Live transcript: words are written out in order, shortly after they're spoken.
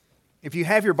If you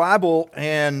have your Bible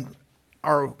and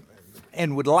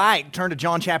would like, turn to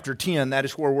John chapter 10. That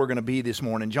is where we're going to be this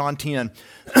morning. John 10.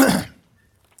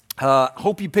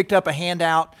 Hope you picked up a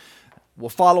handout. We'll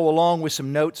follow along with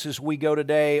some notes as we go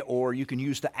today, or you can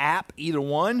use the app, either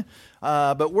one.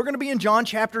 But we're going to be in John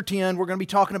chapter 10. We're going to be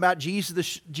talking about Jesus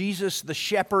the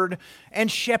shepherd, and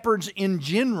shepherds in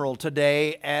general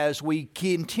today as we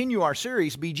continue our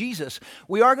series, Be Jesus.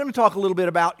 We are going to talk a little bit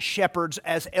about shepherds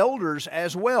as elders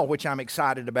as well, which I'm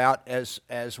excited about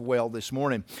as well this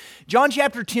morning. John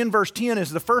chapter 10, verse 10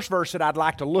 is the first verse that I'd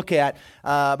like to look at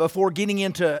before getting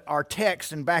into our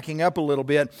text and backing up a little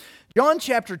bit. John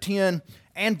chapter 10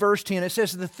 and verse 10, it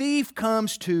says, "The thief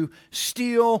comes to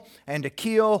steal and to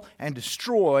kill and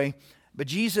destroy, but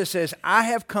Jesus says, I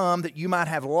have come that you might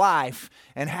have life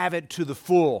and have it to the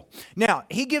full." Now,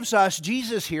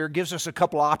 Jesus here gives us a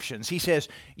couple options. He says,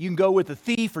 you can go with the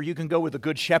thief or you can go with the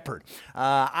good shepherd.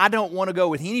 I don't want to go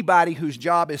with anybody whose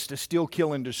job is to steal,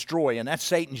 kill, and destroy, and that's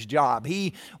Satan's job.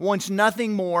 He wants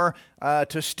nothing more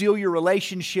to steal your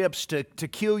relationships, to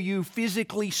kill you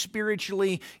physically,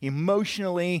 spiritually,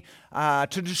 emotionally,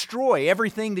 to destroy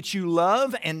everything that you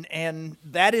love, and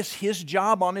that is his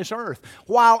job on this earth.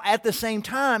 While at the same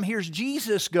time, here's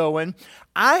Jesus going,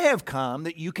 I have come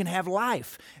that you can have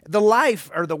life. The life,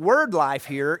 or the word life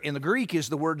here in the Greek is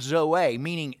the word zoe,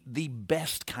 meaning the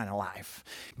best kind of life.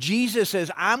 Jesus says,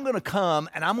 I'm going to come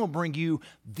and I'm going to bring you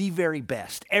the very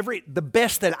best. The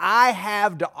best that I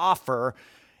have to offer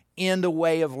in the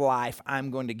way of life I'm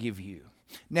going to give you.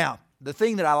 Now, the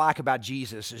thing that I like about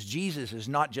Jesus is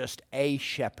not just a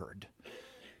shepherd.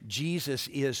 Jesus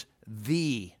is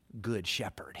the good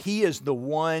shepherd. He is the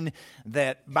one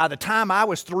that by the time I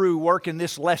was through working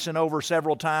this lesson over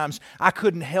several times, I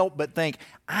couldn't help but think,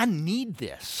 I need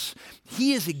this.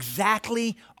 He is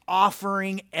exactly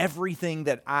offering everything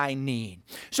that I need.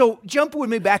 So jump with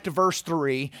me back to verse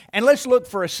 3, and let's look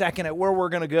for a second at where we're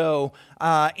going to go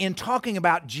in talking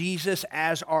about Jesus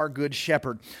as our good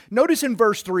shepherd. Notice in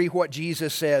verse 3 what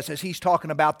Jesus says as he's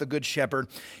talking about the good shepherd.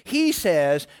 He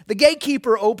says, the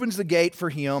gatekeeper opens the gate for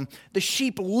him. The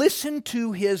sheep listen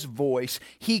to his voice.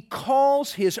 He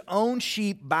calls his own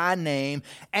sheep by name,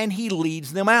 and he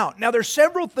leads them out. Now there's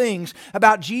several things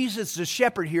about Jesus the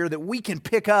shepherd here that we can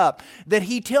pick up that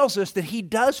he tells us that he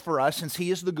does for us since he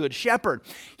is the good shepherd.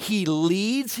 He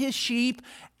leads his sheep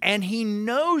and he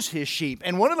knows his sheep.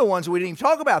 And one of the ones we didn't even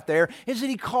talk about there is that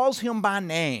he calls him by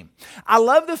name. I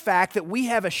love the fact that we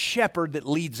have a shepherd that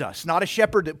leads us, not a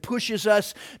shepherd that pushes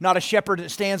us, not a shepherd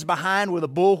that stands behind with a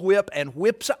bullwhip and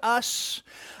whips us,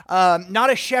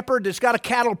 not a shepherd that's got a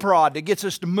cattle prod that gets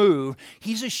us to move.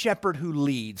 He's a shepherd who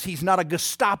leads. He's not a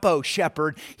Gestapo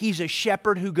shepherd. He's a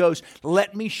shepherd who goes,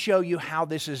 let me show you how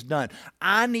this is done.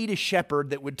 I need a shepherd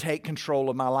that would take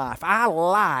control of my life. I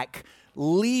like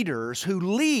leaders who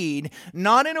lead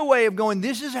not in a way of going,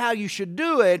 this is how you should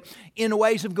do it, in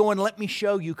ways of going, let me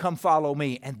show you, come follow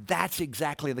me. And that's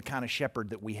exactly the kind of shepherd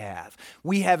that we have.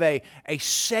 We have a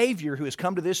Savior who has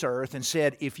come to this earth and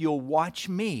said, if you'll watch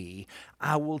me,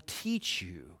 I will teach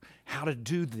you how to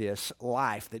do this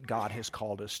life that God has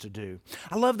called us to do.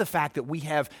 I love the fact that we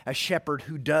have a shepherd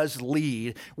who does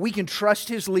lead. We can trust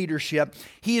his leadership.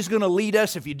 He is going to lead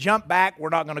us. If you jump back, we're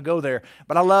not going to go there.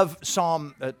 But I love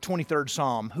Psalm, 23rd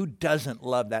Psalm. Who doesn't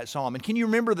love that Psalm? And can you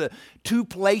remember the two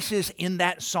places in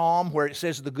that Psalm where it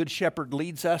says the good shepherd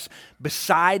leads us?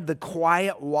 Beside the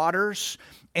quiet waters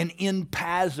and in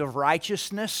paths of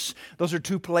righteousness. Those are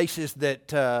two places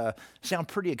that sound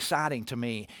pretty exciting to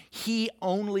me. He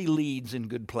only leads in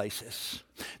good places.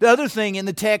 The other thing in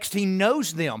the text, he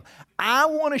knows them. I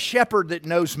want a shepherd that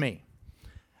knows me.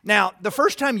 Now, the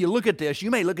first time you look at this, you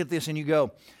may look at this and you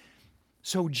go,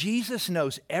 so Jesus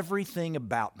knows everything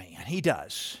about me, and he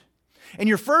does. And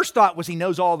your first thought was he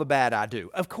knows all the bad I do.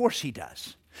 Of course he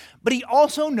does. But he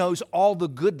also knows all the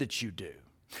good that you do.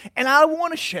 And I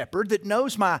want a shepherd that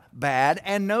knows my bad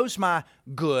and knows my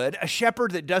good, a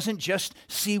shepherd that doesn't just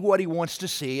see what he wants to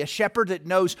see, a shepherd that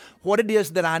knows what it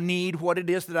is that I need, what it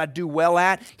is that I do well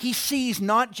at. He sees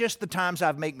not just the times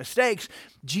I make mistakes,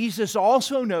 Jesus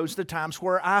also knows the times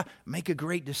where I make a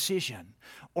great decision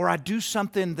or I do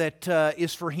something that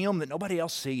is for him that nobody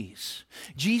else sees.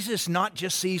 Jesus not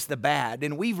just sees the bad,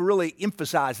 and we've really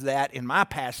emphasized that in my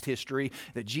past history,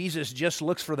 that Jesus just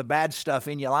looks for the bad stuff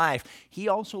in your life. He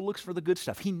also looks for the good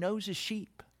stuff. He knows his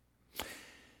sheep.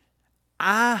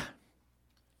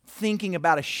 Thinking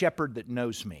about a shepherd that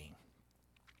knows me,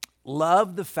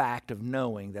 love the fact of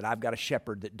knowing that I've got a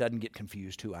shepherd that doesn't get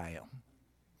confused who I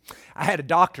am. I had a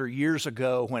doctor years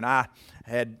ago when I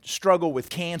had struggled with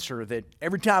cancer that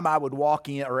every time I would walk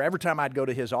in, or every time I'd go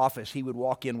to his office, he would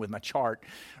walk in with my chart,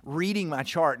 reading my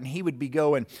chart, and he would be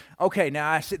going, okay, now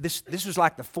I said this was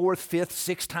like the fourth, fifth,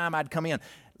 sixth time I'd come in.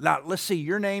 Now, let's see,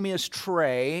 your name is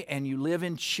Trey, and you live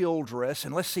in Childress,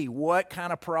 and let's see, what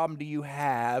kind of problem do you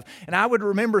have? And I would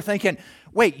remember thinking,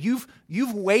 wait, you've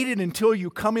waited until you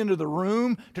come into the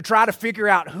room to try to figure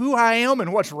out who I am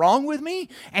and what's wrong with me?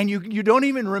 And you don't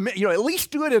even remember, at least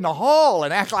do it in the hall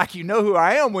and act like you know who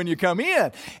I am when you come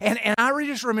in. And I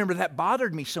just remember that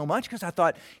bothered me so much because I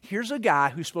thought, here's a guy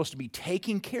who's supposed to be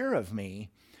taking care of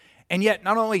me, and yet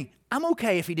not only I'm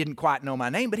okay if he didn't quite know my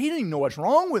name, but he didn't even know what's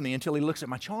wrong with me until he looks at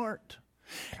my chart.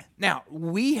 Now,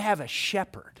 we have a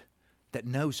shepherd that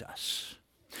knows us.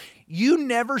 You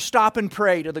never stop and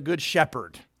pray to the good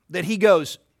shepherd that he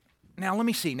goes, now let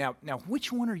me see, now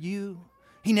which one are you?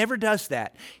 He never does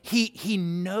that. He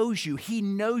knows you. He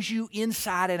knows you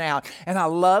inside and out. And I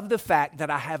love the fact that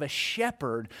I have a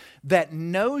shepherd that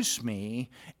knows me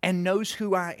and knows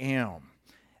who I am.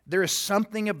 There is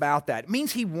something about that. It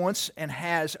means he wants and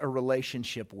has a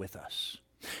relationship with us.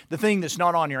 The thing that's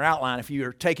not on your outline, if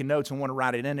you're taking notes and want to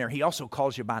write it in there, he also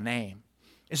calls you by name.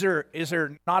 Is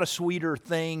there not a sweeter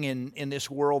thing in this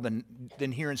world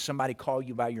than hearing somebody call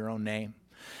you by your own name?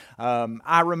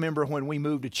 I remember when we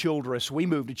moved to Childress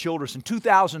in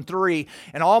 2003,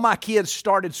 and all my kids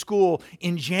started school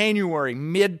in January,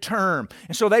 midterm.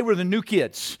 And so they were the new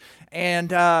kids.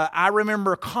 And I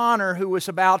remember Connor, who was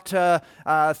about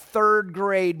third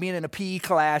grade, being in a PE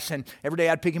class, and every day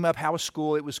I'd pick him up. How was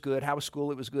school? It was good. How was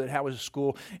school? It was good. How was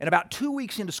school? And about 2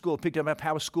 weeks into school, I picked him up.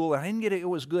 How was school? And I didn't get it. It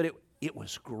was good. It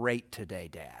was great today,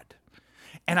 Dad.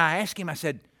 And I asked him, I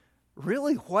said,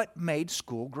 really, what made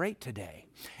school great today?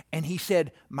 And he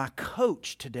said, my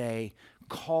coach today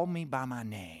called me by my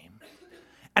name.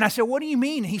 And I said, what do you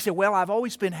mean? And he said, well, I've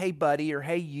always been, hey, buddy, or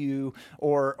hey, you,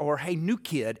 or hey, new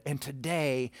kid. And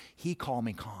today, he called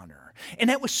me Connor. And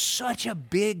that was such a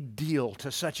big deal to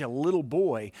such a little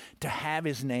boy to have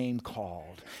his name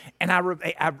called. And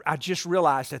I just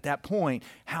realized at that point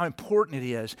how important it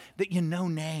is that you know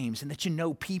names and that you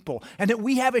know people. And that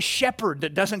we have a shepherd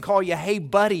that doesn't call you, hey,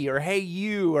 buddy, or hey,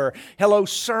 you, or hello,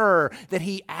 sir. That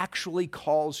he actually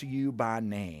calls you by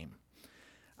name.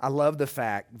 I love the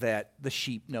fact that the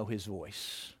sheep know his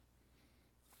voice.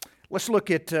 Let's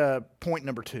look at point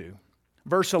number 2,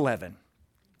 verse 11.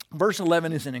 Verse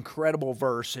 11 is an incredible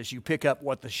verse as you pick up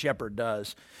what the shepherd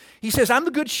does. He says, I'm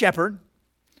the good shepherd,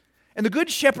 and the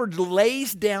good shepherd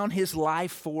lays down his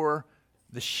life for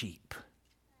the sheep.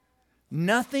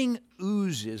 Nothing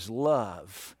oozes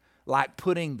love like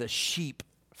putting the sheep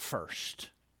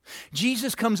first.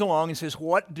 Jesus comes along and says,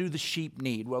 what do the sheep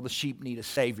need? Well, the sheep need a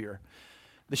Savior.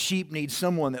 The sheep need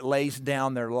someone that lays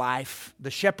down their life.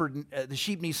 The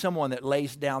sheep needs someone that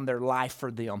lays down their life for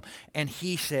them. And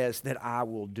he says that I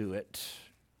will do it.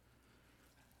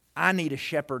 I need a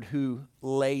shepherd who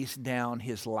lays down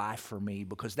his life for me,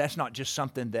 because that's not just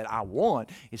something that I want.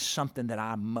 It's something that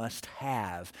I must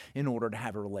have in order to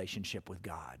have a relationship with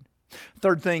God.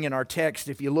 Third thing in our text,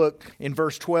 if you look in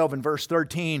verse 12 and verse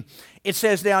 13, it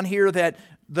says down here that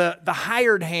the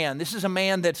hired hand, this is a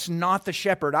man that's not the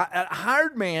shepherd. A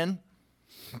hired man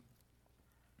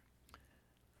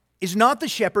is not the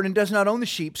shepherd and does not own the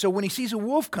sheep. So when he sees a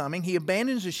wolf coming, he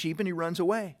abandons the sheep and he runs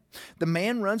away. The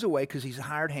man runs away because he's a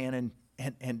hired hand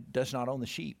and does not own the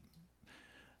sheep.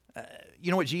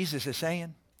 You know what Jesus is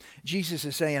saying? Jesus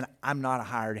is saying, I'm not a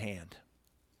hired hand.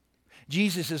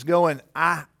 Jesus is going,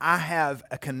 I have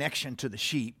a connection to the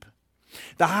sheep.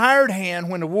 The hired hand,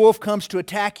 when the wolf comes to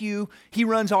attack you, he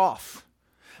runs off.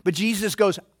 But Jesus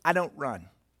goes, I don't run.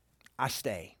 I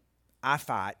stay. I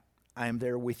fight. I am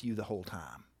there with you the whole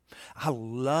time. I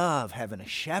love having a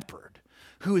shepherd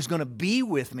who is going to be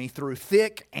with me through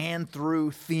thick and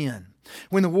through thin.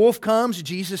 When the wolf comes,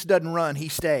 Jesus doesn't run, he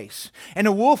stays. And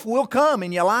the wolf will come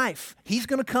in your life. He's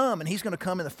going to come, and he's going to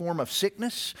come in the form of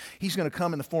sickness. He's going to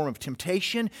come in the form of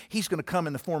temptation. He's going to come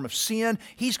in the form of sin.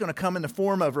 He's going to come in the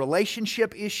form of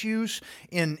relationship issues,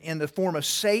 in the form of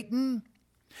Satan.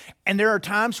 And there are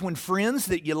times when friends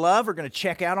that you love are going to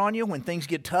check out on you when things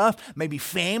get tough. Maybe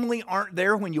family aren't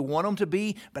there when you want them to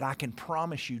be, but I can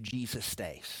promise you Jesus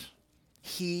stays.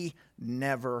 He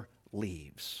never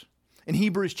leaves. In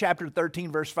Hebrews chapter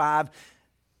 13, verse 5,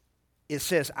 it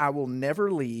says, I will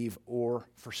never leave or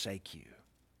forsake you.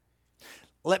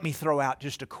 Let me throw out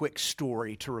just a quick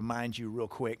story to remind you real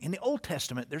quick. In the Old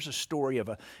Testament, there's a story of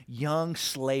a young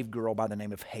slave girl by the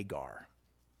name of Hagar.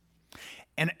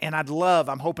 And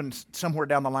I'm hoping somewhere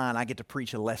down the line I get to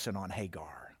preach a lesson on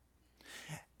Hagar.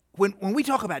 when we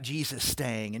talk about Jesus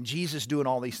staying and Jesus doing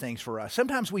all these things for us,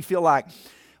 sometimes we feel like,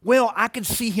 well, I could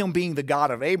see him being the God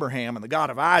of Abraham and the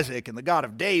God of Isaac and the God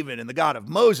of David and the God of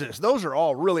Moses. Those are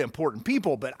all really important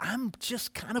people, but I'm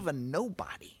just kind of a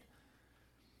nobody.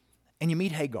 And you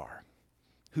meet Hagar,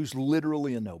 who's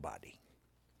literally a nobody.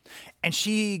 And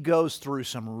she goes through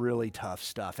some really tough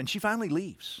stuff. And she finally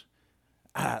leaves.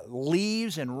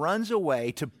 Leaves and runs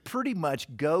away to pretty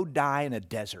much go die in a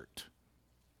desert.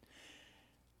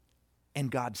 And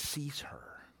God sees her.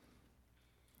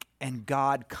 And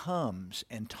God comes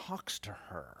and talks to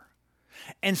her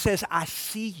and says, I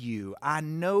see you, I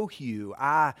know you,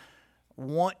 I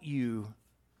want you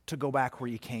to go back where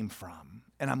you came from,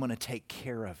 and I'm going to take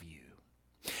care of you.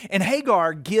 And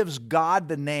Hagar gives God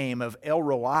the name of El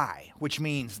Roi, which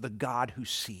means the God who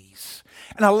sees.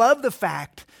 And I love the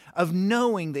fact of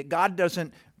knowing that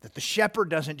that the shepherd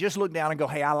doesn't just look down and go,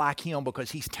 hey, I like him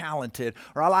because he's talented,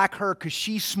 or I like her because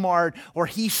she's smart, or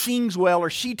he sings well,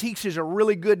 or she teaches a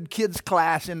really good kids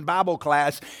class in Bible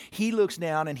class. He looks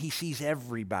down and he sees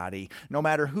everybody. No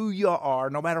matter who you are,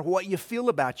 no matter what you feel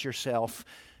about yourself,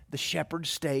 the shepherd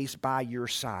stays by your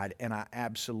side, and I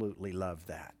absolutely love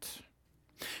that.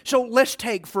 So let's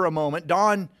take for a moment,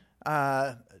 Don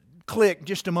Click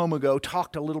just a moment ago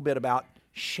talked a little bit about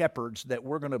shepherds that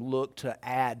we're going to look to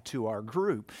add to our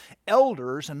group.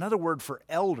 Elders, another word for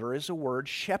elder is a word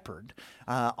shepherd,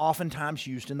 oftentimes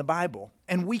used in the Bible.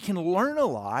 And we can learn a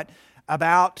lot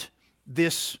about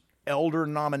this elder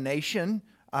nomination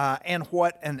and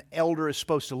what an elder is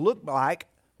supposed to look like,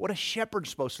 what a shepherd's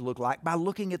supposed to look like, by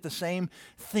looking at the same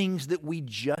things that we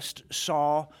just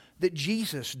saw that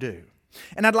Jesus do.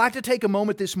 And I'd like to take a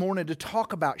moment this morning to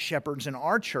talk about shepherds in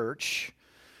our church.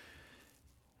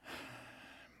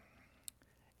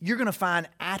 You're going to find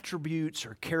attributes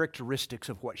or characteristics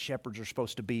of what shepherds are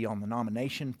supposed to be on the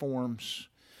nomination forms,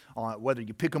 whether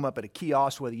you pick them up at a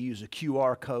kiosk, whether you use a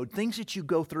QR code, things that you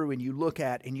go through and you look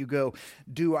at and you go,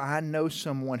 do I know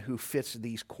someone who fits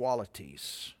these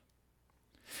qualities?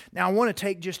 Now, I want to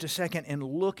take just a second and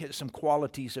look at some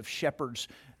qualities of shepherds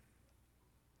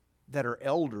that are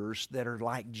elders that are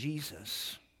like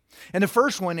Jesus. And the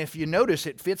first one, if you notice,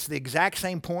 it fits the exact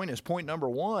same point as point number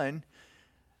one.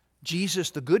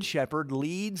 Jesus, the Good Shepherd,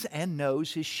 leads and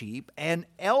knows his sheep, and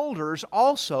elders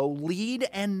also lead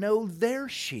and know their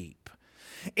sheep.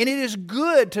 And it is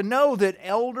good to know that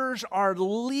elders are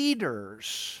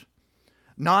leaders,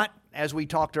 not, as we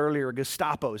talked earlier,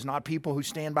 Gestapos, not people who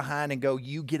stand behind and go,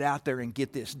 you get out there and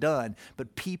get this done,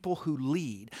 but people who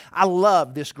lead. I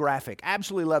love this graphic,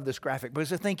 absolutely love this graphic,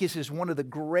 because I think this is one of the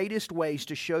greatest ways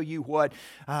to show you what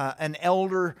an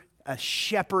elder, a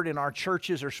shepherd in our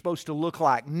churches are supposed to look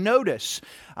like. Notice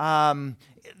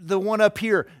the one up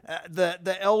here,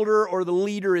 the elder or the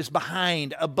leader is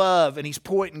behind, above, and he's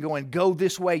pointing, going, go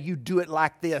this way, you do it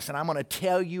like this, and I'm going to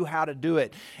tell you how to do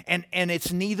it. And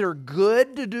it's neither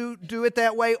good to do it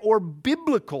that way or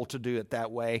biblical to do it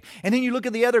that way. And then you look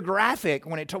at the other graphic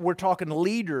when we're talking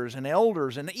leaders and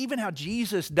elders, and even how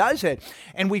Jesus does it.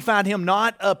 And we find him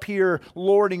not up here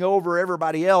lording over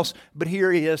everybody else, but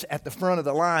here he is at the front of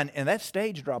the line, and that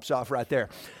stage drops off right there.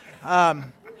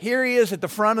 Here he is at the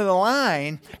front of the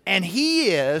line, and he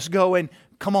is going,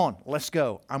 come on, let's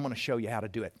go. I'm going to show you how to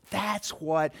do it. That's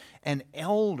what an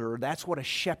elder, that's what a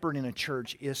shepherd in a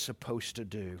church is supposed to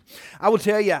do. I will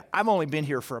tell you, I've only been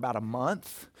here for about a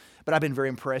month, but I've been very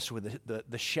impressed with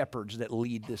the shepherds that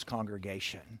lead this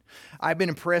congregation. I've been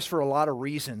impressed for a lot of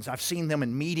reasons. I've seen them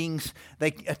in meetings.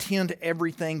 They attend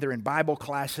everything. They're in Bible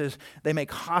classes. They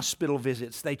make hospital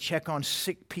visits. They check on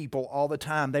sick people all the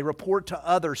time. They report to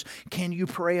others, can you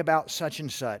pray about such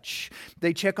and such?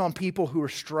 They check on people who are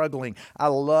struggling. I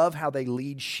love how they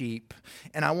lead sheep.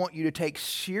 And I want you to take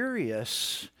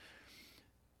serious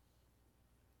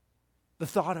the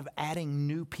thought of adding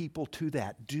new people to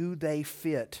that. Do they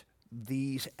fit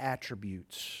these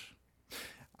attributes?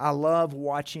 I love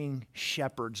watching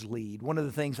shepherds lead. One of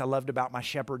the things I loved about my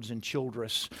shepherds in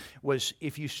Childress was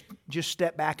if you just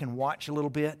step back and watch a little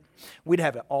bit, we'd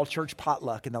have an all-church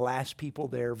potluck, and the last people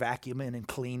there vacuuming and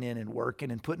cleaning and working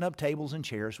and putting up tables and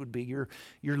chairs would be your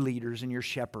leaders and your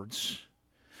shepherds.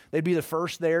 They'd be the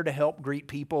first there to help greet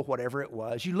people, whatever it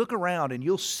was. You look around and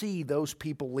you'll see those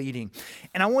people leading.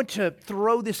 And I want to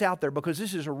throw this out there because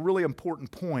this is a really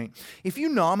important point. If you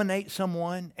nominate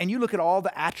someone and you look at all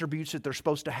the attributes that they're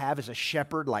supposed to have as a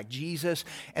shepherd like Jesus,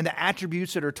 and the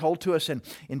attributes that are told to us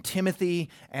in Timothy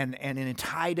and in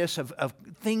Titus of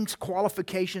things,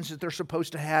 qualifications that they're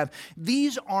supposed to have,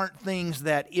 these aren't things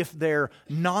that if they're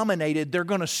nominated, they're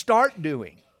going to start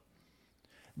doing.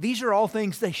 These are all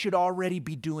things they should already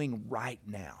be doing right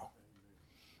now.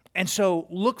 And so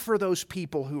look for those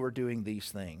people who are doing these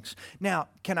things. Now,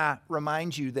 can I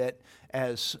remind you that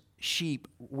as sheep,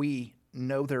 we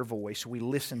know their voice, we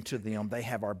listen to them, they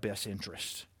have our best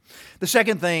interest. The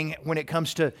second thing, when it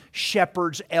comes to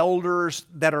shepherds, elders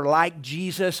that are like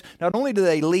Jesus, not only do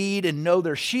they lead and know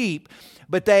their sheep,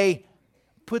 but they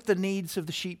put the needs of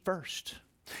the sheep first.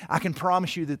 I can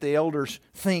promise you that the elders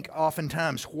think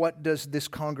oftentimes, what does this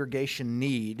congregation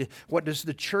need? What does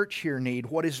the church here need?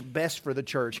 What is best for the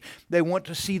church? They want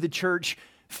to see the church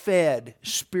fed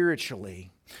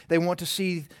spiritually. They want to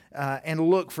see and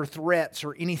look for threats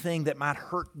or anything that might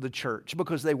hurt the church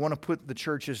because they want to put the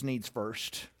church's needs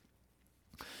first.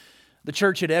 The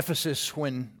church at Ephesus,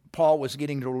 when Paul was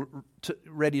getting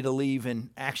ready to leave in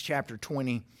Acts chapter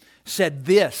 20, said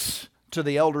this to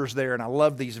the elders there, and I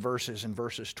love these verses in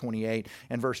verses 28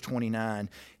 and verse 29.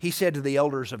 He said to the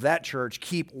elders of that church,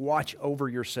 "Keep watch over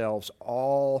yourselves,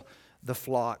 all the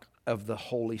flock of the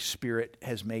Holy Spirit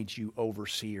has made you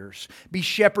overseers. Be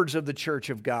shepherds of the church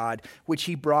of God, which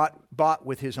he bought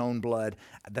with his own blood,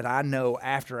 that I know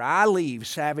after I leave,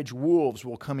 savage wolves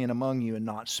will come in among you and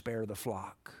not spare the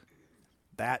flock."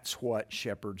 That's what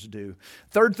shepherds do.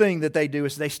 Third thing that they do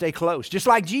is they stay close. Just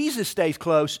like Jesus stays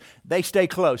close, they stay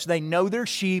close. They know their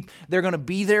sheep. They're going to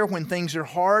be there when things are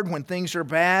hard, when things are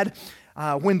bad.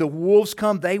 When the wolves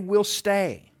come, they will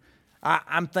stay.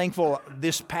 I'm thankful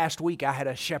this past week I had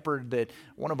a shepherd that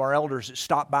one of our elders that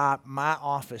stopped by my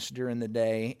office during the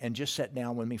day and just sat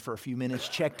down with me for a few minutes,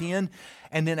 checked in,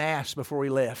 and then asked before we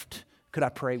left, "Could I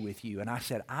pray with you?" And I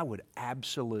said, I would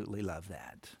absolutely love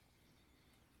that.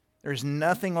 There's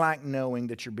nothing like knowing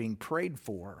that you're being prayed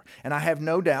for. And I have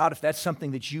no doubt if that's something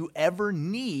that you ever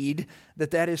need,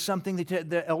 that is something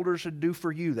that the elders would do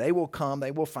for you. They will come,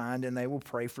 they will find, and they will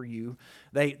pray for you.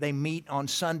 They meet on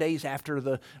Sundays after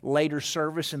the later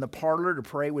service in the parlor to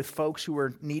pray with folks who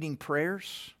are needing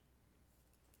prayers.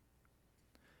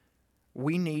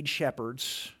 We need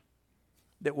shepherds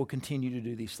that will continue to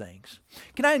do these things.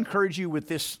 Can I encourage you with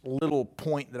this little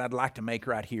point that I'd like to make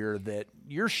right here, that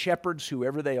your shepherds,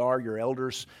 whoever they are, your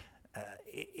elders,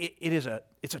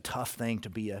 it's a tough thing to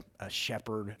be a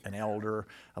shepherd, an elder,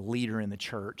 a leader in the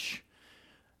church.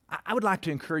 I would like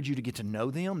to encourage you to get to know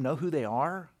them, know who they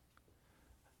are.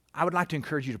 I would like to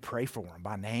encourage you to pray for them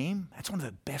by name. That's one of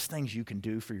the best things you can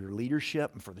do for your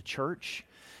leadership and for the church,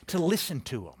 to listen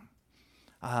to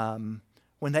them.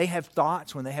 When they have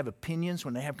thoughts, when they have opinions,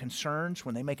 when they have concerns,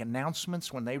 when they make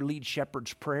announcements, when they lead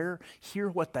shepherd's prayer,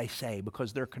 hear what they say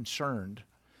because they're concerned.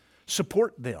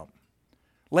 Support them.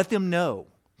 Let them know.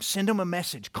 Send them a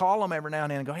message. Call them every now and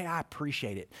then and go, "Hey, I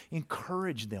appreciate it."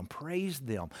 Encourage them. Praise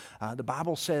them. The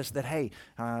Bible says that, hey,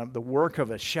 the work of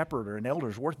a shepherd or an elder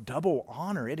is worth double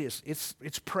honor.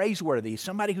 It's praiseworthy.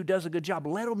 Somebody who does a good job,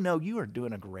 let them know you are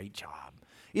doing a great job.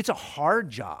 It's a hard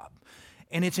job.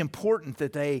 And it's important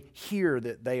that they hear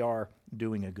that they are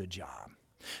doing a good job.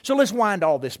 So let's wind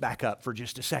all this back up for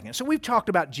just a second. So we've talked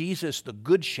about Jesus, the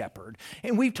good shepherd,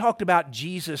 and we've talked about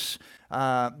Jesus,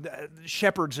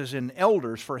 shepherds as in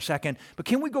elders for a second. But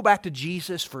can we go back to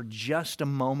Jesus for just a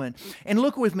moment and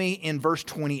look with me in verse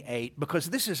 28,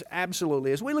 because this is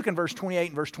absolutely, as we look in verse 28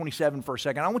 and verse 27 for a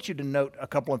second, I want you to note a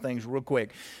couple of things real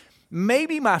quick.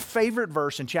 Maybe my favorite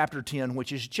verse in chapter 10,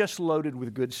 which is just loaded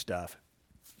with good stuff.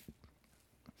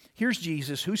 Here's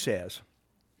Jesus who says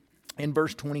in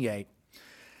verse 28,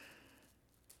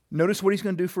 notice what he's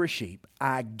going to do for his sheep.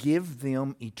 "I give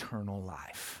them eternal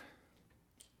life."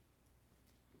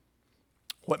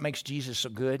 What makes Jesus so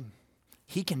good?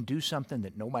 He can do something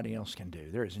that nobody else can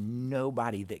do. There is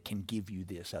nobody that can give you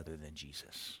this other than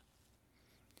Jesus.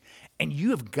 And you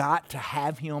have got to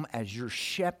have him as your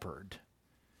shepherd.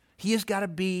 He has got to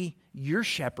be your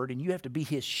shepherd, and you have to be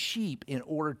his sheep in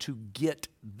order to get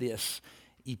this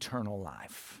eternal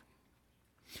life.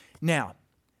 Now,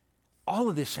 all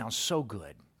of this sounds so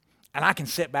good. And I can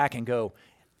sit back and go,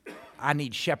 I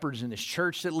need shepherds in this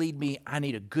church that lead me. I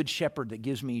need a good shepherd that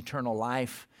gives me eternal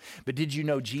life. But did you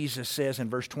know Jesus says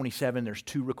in verse 27, there's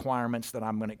two requirements that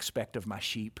I'm going to expect of my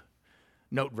sheep?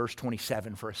 Note verse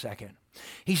 27 for a second.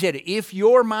 He said, if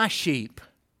you're my sheep,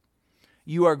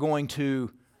 you are going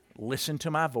to listen to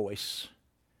my voice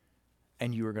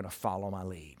and you are going to follow my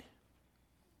lead.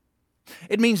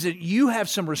 It means that you have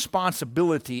some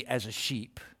responsibility as a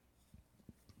sheep.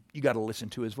 You got to listen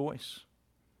to his voice.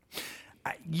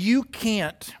 I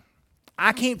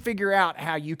can't figure out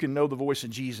how you can know the voice of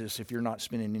Jesus if you're not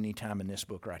spending any time in this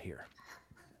book right here.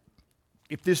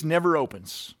 If this never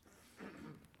opens,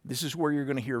 this is where you're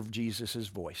going to hear Jesus'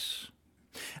 voice.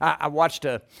 I watched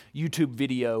a YouTube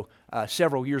video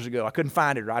several years ago. I couldn't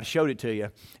find it, or I'd showed it to you.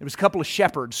 It was a couple of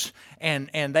shepherds,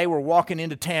 and they were walking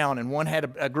into town, and one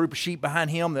had a group of sheep behind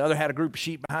him, the other had a group of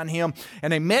sheep behind him,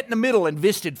 and they met in the middle and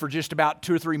visited for just about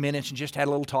 2 or 3 minutes and just had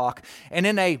a little talk. And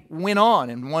then they went on,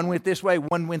 and one went this way,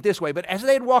 one went this way. But as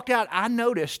they had walked out, I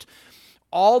noticed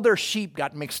all their sheep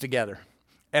got mixed together.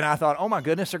 And I thought, oh my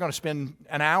goodness, they're going to spend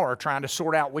an hour trying to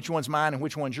sort out which one's mine and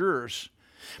which one's yours.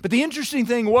 But the interesting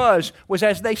thing was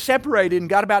as they separated and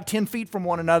got about 10 feet from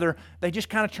one another, they just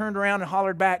kind of turned around and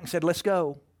hollered back and said, let's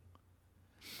go.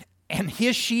 And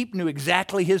his sheep knew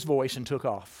exactly his voice and took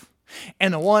off.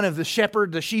 And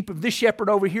the sheep of this shepherd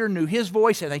over here knew his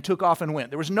voice, and they took off and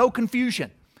went. There was no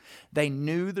confusion. They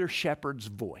knew their shepherd's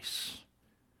voice.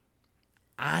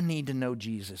 I need to know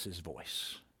Jesus'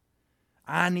 voice.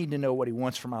 I need to know what he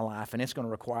wants for my life, and it's going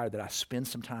to require that I spend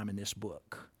some time in this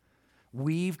book.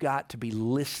 We've got to be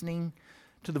listening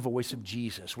to the voice of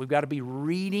Jesus. We've got to be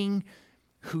reading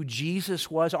who Jesus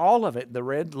was, all of it, the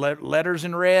red letters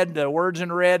in red, the words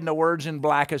in red, and the words in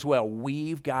black as well.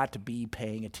 We've got to be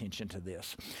paying attention to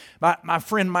this. My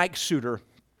friend Mike Suter,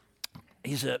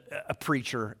 he's a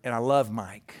preacher, and I love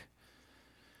Mike.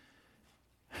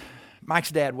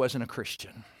 Mike's dad wasn't a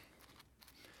Christian,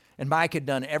 and Mike had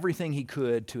done everything he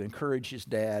could to encourage his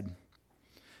dad.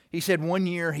 He said one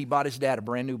year he bought his dad a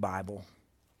brand new Bible,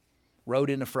 wrote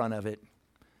in the front of it,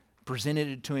 presented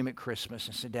it to him at Christmas,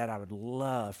 and said, Dad, I would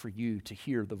love for you to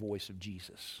hear the voice of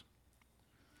Jesus.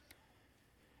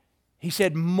 He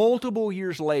said multiple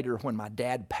years later when my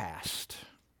dad passed,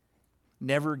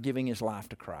 never giving his life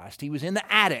to Christ, he was in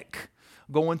the attic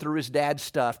going through his dad's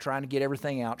stuff, trying to get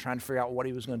everything out, trying to figure out what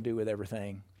he was going to do with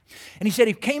everything. And he said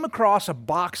he came across a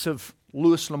box of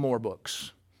Louis L'Amour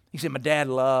books. He said, my dad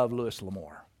loved Louis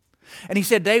L'Amour. And he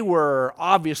said they were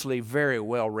obviously very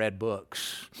well-read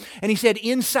books. And he said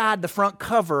inside the front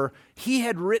cover, he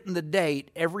had written the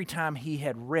date every time he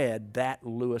had read that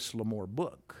Louis L'Amour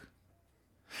book.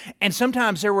 And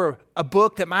sometimes there were a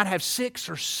book that might have 6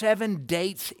 or 7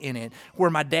 dates in it where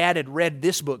my dad had read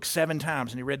this book 7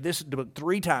 times, and he read this book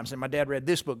 3 times, and my dad read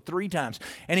this book 3 times.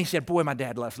 And he said, boy, my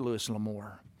dad loved Louis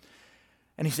L'Amour.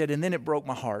 And he said, and then it broke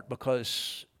my heart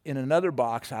because in another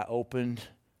box I opened,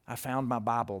 I found my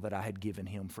Bible that I had given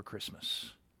him for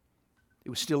Christmas. It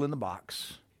was still in the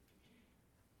box.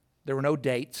 There were no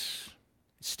dates.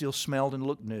 It still smelled and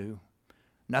looked new.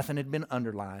 Nothing had been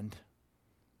underlined.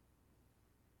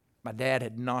 My dad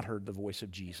had not heard the voice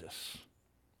of Jesus.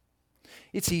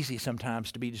 It's easy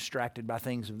sometimes to be distracted by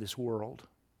things of this world,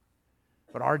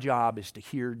 but our job is to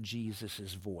hear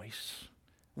Jesus' voice.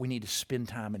 We need to spend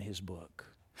time in his book.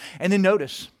 And then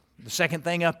notice, the second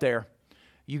thing up there,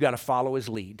 you got to follow his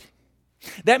lead.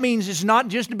 That means it's not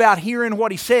just about hearing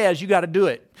what he says, you got to do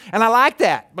it. And I like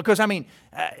that because,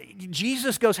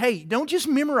 Jesus goes, hey, don't just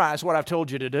memorize what I've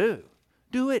told you to do.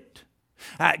 Do it.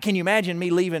 Can you imagine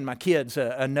me leaving my kids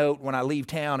a note when I leave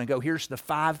town and go, here's the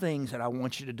 5 things that I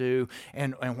want you to do,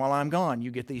 and while I'm gone,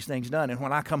 you get these things done. And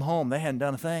when I come home, they hadn't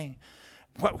done a thing.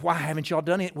 Why haven't y'all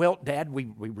done it? Well, Dad, we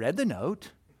read the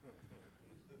note.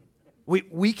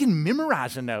 We can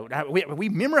memorize a note. We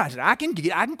memorize it. I can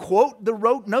quote the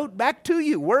rote note back to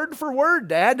you, word for word,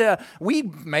 Dad. We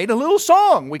made a little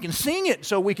song. We can sing it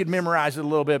so we could memorize it a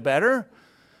little bit better.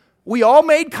 We all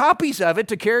made copies of it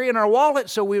to carry in our wallet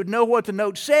so we would know what the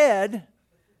note said.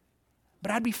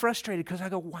 But I'd be frustrated because I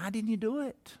go, why didn't you do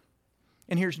it?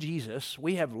 And here's Jesus.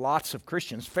 We have lots of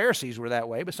Christians. Pharisees were that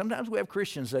way, but sometimes we have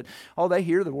Christians that, they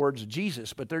hear the words of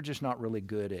Jesus, but they're just not really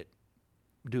good at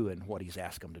doing what he's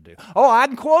asked them to do. Oh, I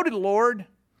can quote it, Lord.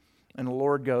 And the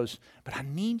Lord goes, but I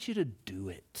need you to do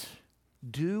it.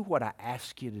 Do what I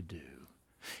ask you to do.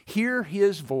 Hear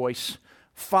his voice.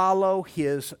 Follow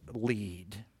his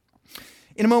lead.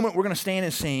 In a moment, we're going to stand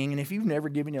and sing, and if you've never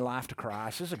given your life to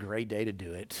Christ, this is a great day to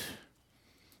do it.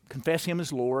 Confess him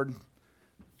as Lord.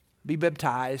 Be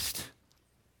baptized.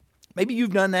 Maybe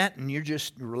you've done that, and your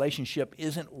relationship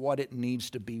isn't what it needs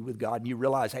to be with God, and you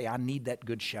realize, hey, I need that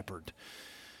good shepherd.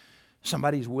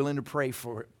 Somebody's willing to pray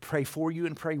for you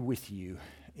and pray with you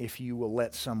if you will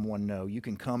let someone know. You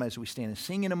can come as we stand and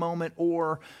sing in a moment,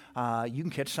 or you can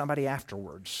catch somebody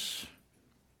afterwards.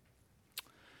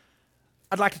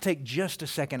 I'd like to take just a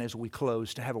second as we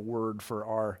close to have a word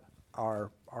for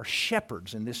our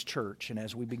shepherds in this church, and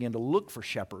as we begin to look for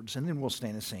shepherds, and then we'll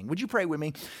stand and sing. Would you pray with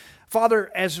me?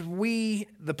 Father, as we,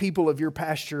 the people of your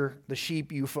pasture, the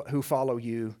sheep who follow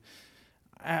you,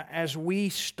 as we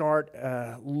start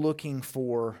looking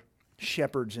for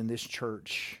shepherds in this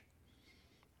church,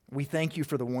 we thank you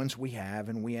for the ones we have,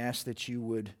 and we ask that you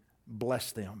would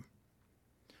bless them.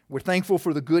 We're thankful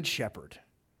for the good shepherd,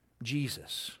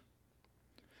 Jesus.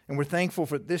 And we're thankful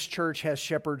for this church has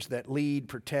shepherds that lead,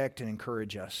 protect, and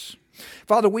encourage us.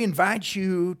 Father, we invite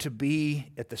you to be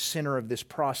at the center of this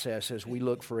process as we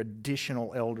look for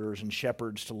additional elders and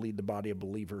shepherds to lead the body of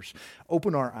believers.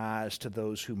 Open our eyes to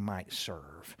those who might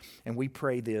serve. And we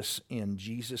pray this in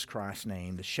Jesus Christ's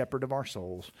name, the shepherd of our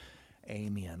souls.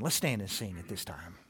 Amen. Let's stand and sing at this time.